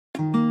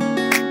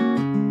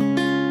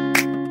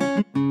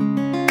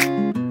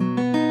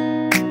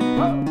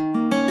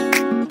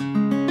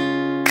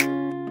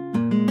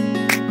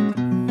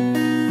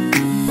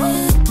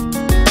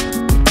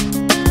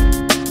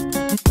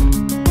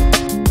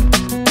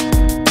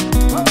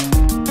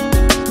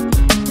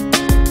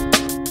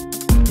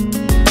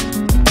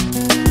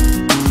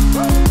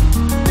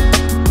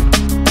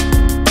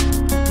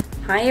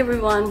Hi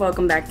everyone,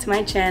 welcome back to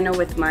my channel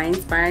with my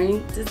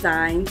inspiring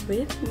designs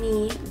with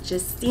me,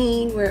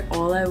 Justine, where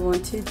all I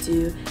want to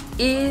do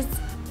is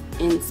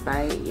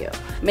inspire you.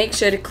 Make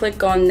sure to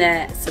click on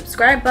that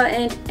subscribe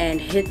button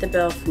and hit the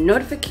bell for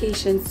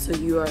notifications so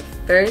you are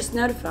first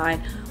notified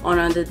on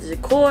all the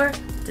decor,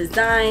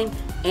 design,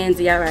 and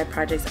DIY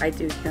projects I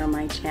do here on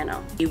my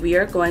channel. We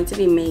are going to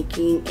be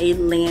making a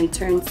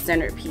lantern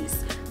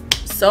centerpiece.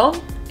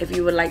 So if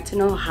you would like to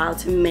know how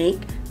to make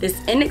this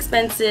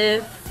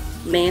inexpensive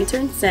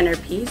lantern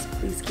centerpiece,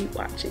 please keep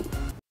watching.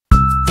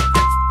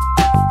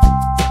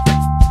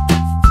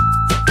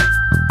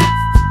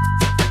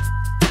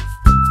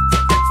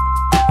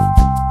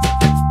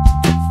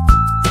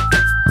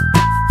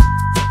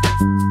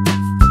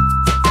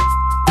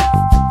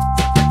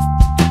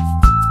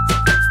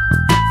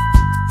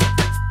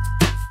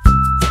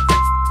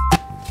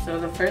 So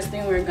the first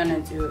thing we're gonna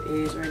do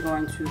is we're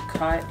going to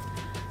cut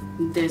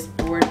this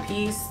board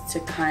piece to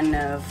kind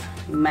of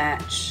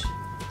match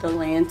the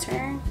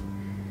lantern,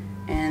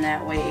 and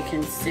that way it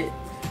can sit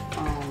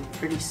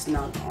pretty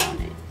snug on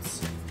it.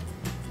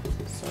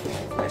 So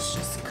let's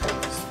just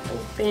cut this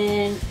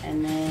open,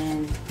 and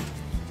then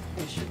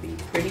it should be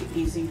pretty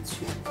easy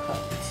to cut.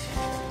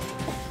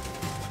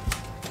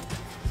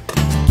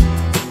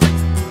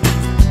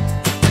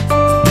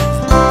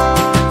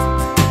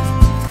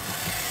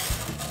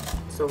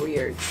 So we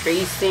are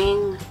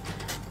tracing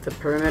the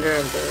perimeter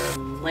of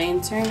the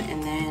lantern,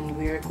 and then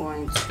we are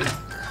going to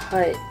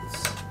cut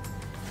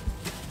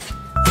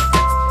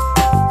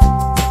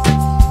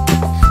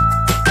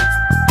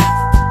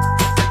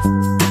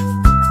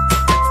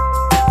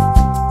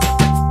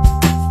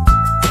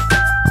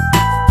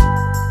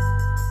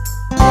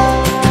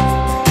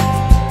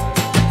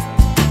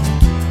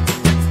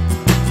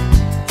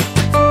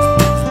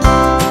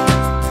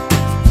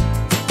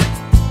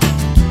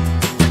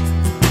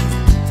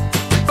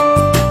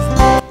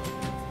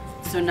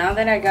now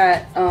that I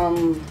got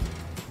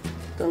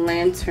the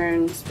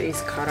lantern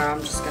space cut out,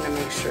 I'm just gonna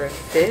make sure it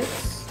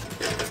fits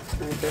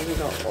and it doesn't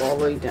go all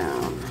the way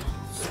down.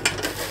 So,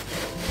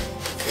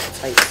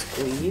 tight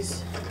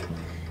squeeze,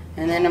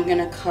 and then I'm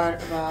gonna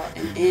cut about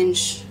an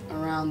inch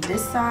around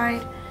this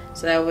side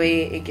so that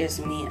way it gives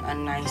me a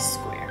nice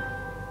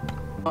square.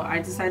 Well, I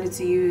decided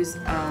to use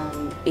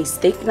a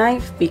steak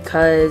knife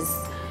because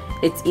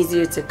it's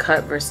easier to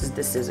cut versus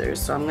the scissors.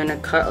 So I'm gonna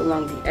cut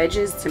along the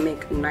edges to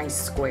make a nice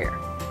square.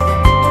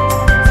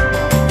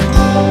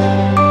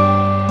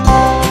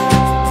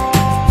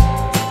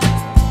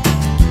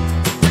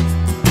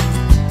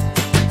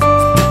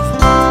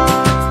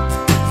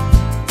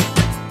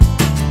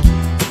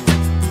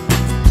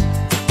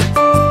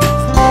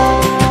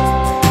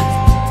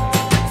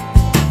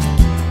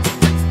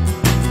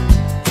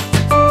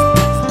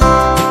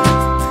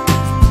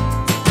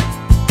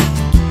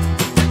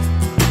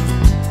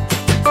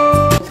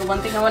 One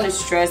thing I want to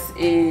stress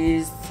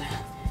is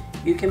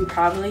you can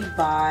probably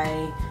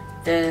buy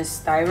the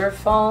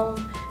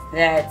styrofoam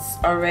that's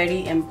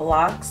already in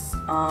blocks.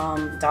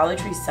 Dollar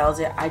Tree sells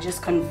it. I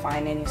just couldn't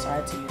find any, so I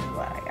had to use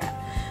what I got.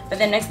 But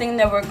the next thing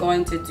that we're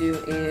going to do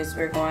is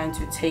we're going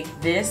to take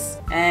this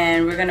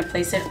and we're going to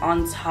place it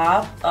on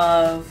top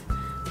of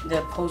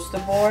the poster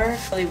board.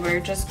 So we're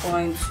just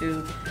going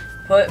to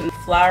put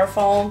flower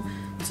foam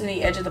to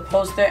the edge of the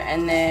poster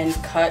and then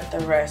cut the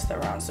rest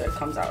around so it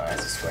comes out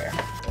as a square.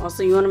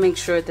 Also, you want to make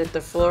sure that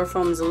the floor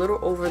foam is a little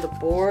over the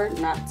board,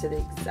 not to the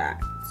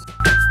exact.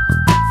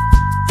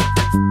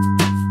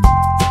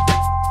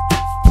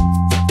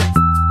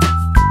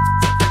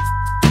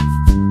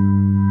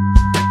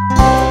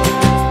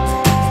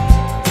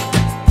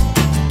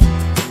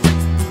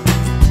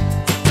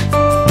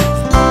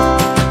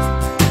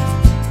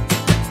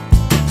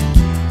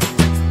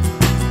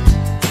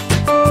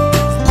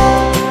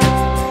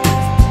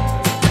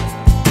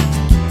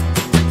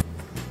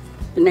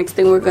 The next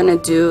thing we're going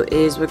to do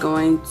is we're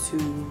going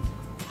to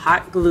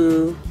hot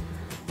glue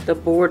the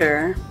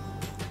border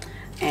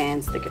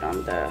and stick it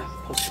on the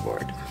poster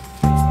board.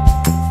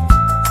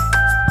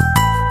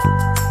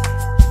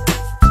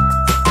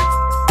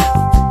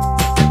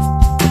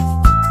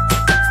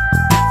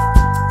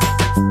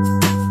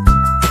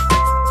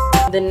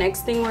 The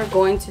next thing we're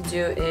going to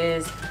do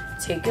is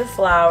take your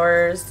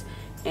flowers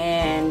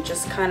and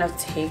just kind of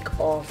take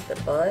off the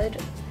bud.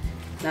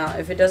 Now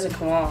if it doesn't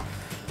come off,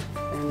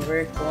 and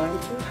we're going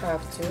to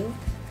have to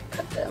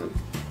cut them.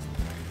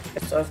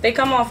 So if they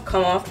come off,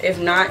 come off. If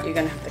not, you're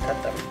gonna have to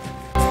cut them.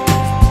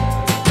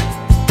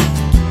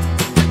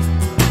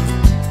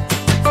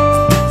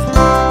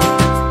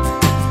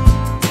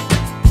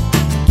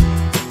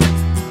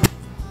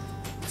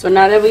 So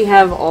now that we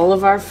have all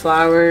of our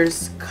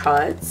flowers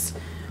cut,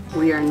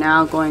 we are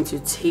now going to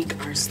take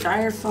our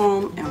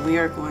styrofoam and we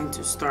are going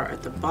to start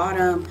at the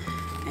bottom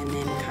and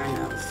then kind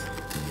of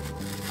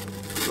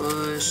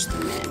push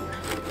them in.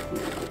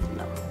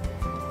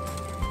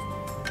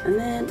 And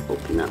then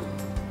open up.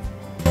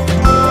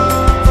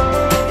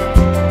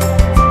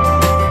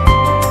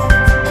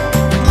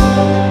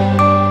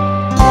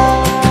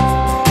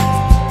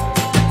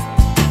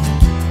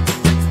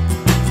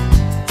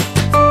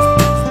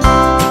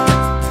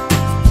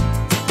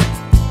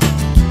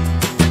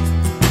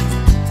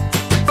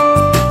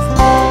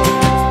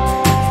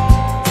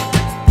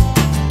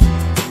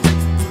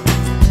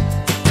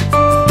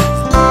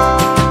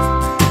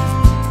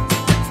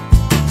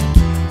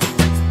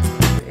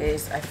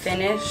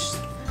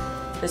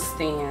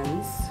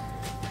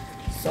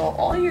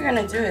 you're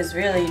gonna do is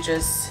really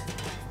just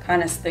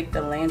kind of stick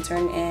the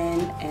lantern in,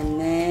 and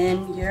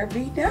then you'll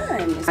be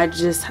done. I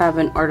just have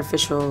an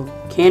artificial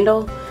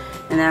candle,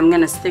 and then I'm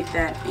gonna stick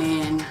that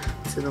in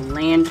to the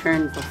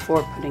lantern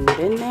before putting it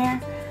in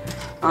there.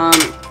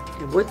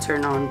 It would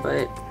turn on,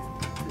 but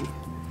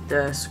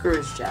the screw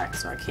is jacked,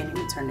 so I can't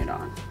even turn it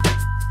on.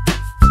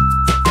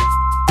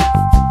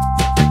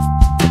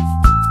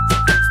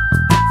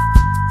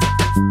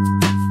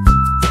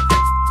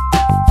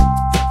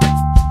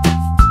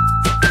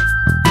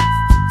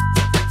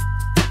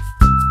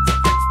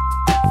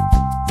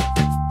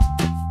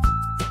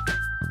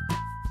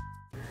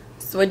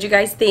 So what'd you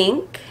guys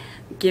think?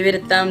 Give it a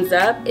thumbs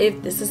up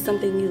if this is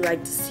something you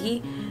like to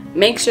see.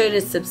 Make sure to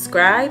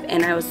subscribe,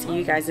 and I will see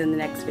you guys in the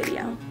next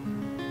video.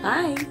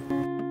 Bye.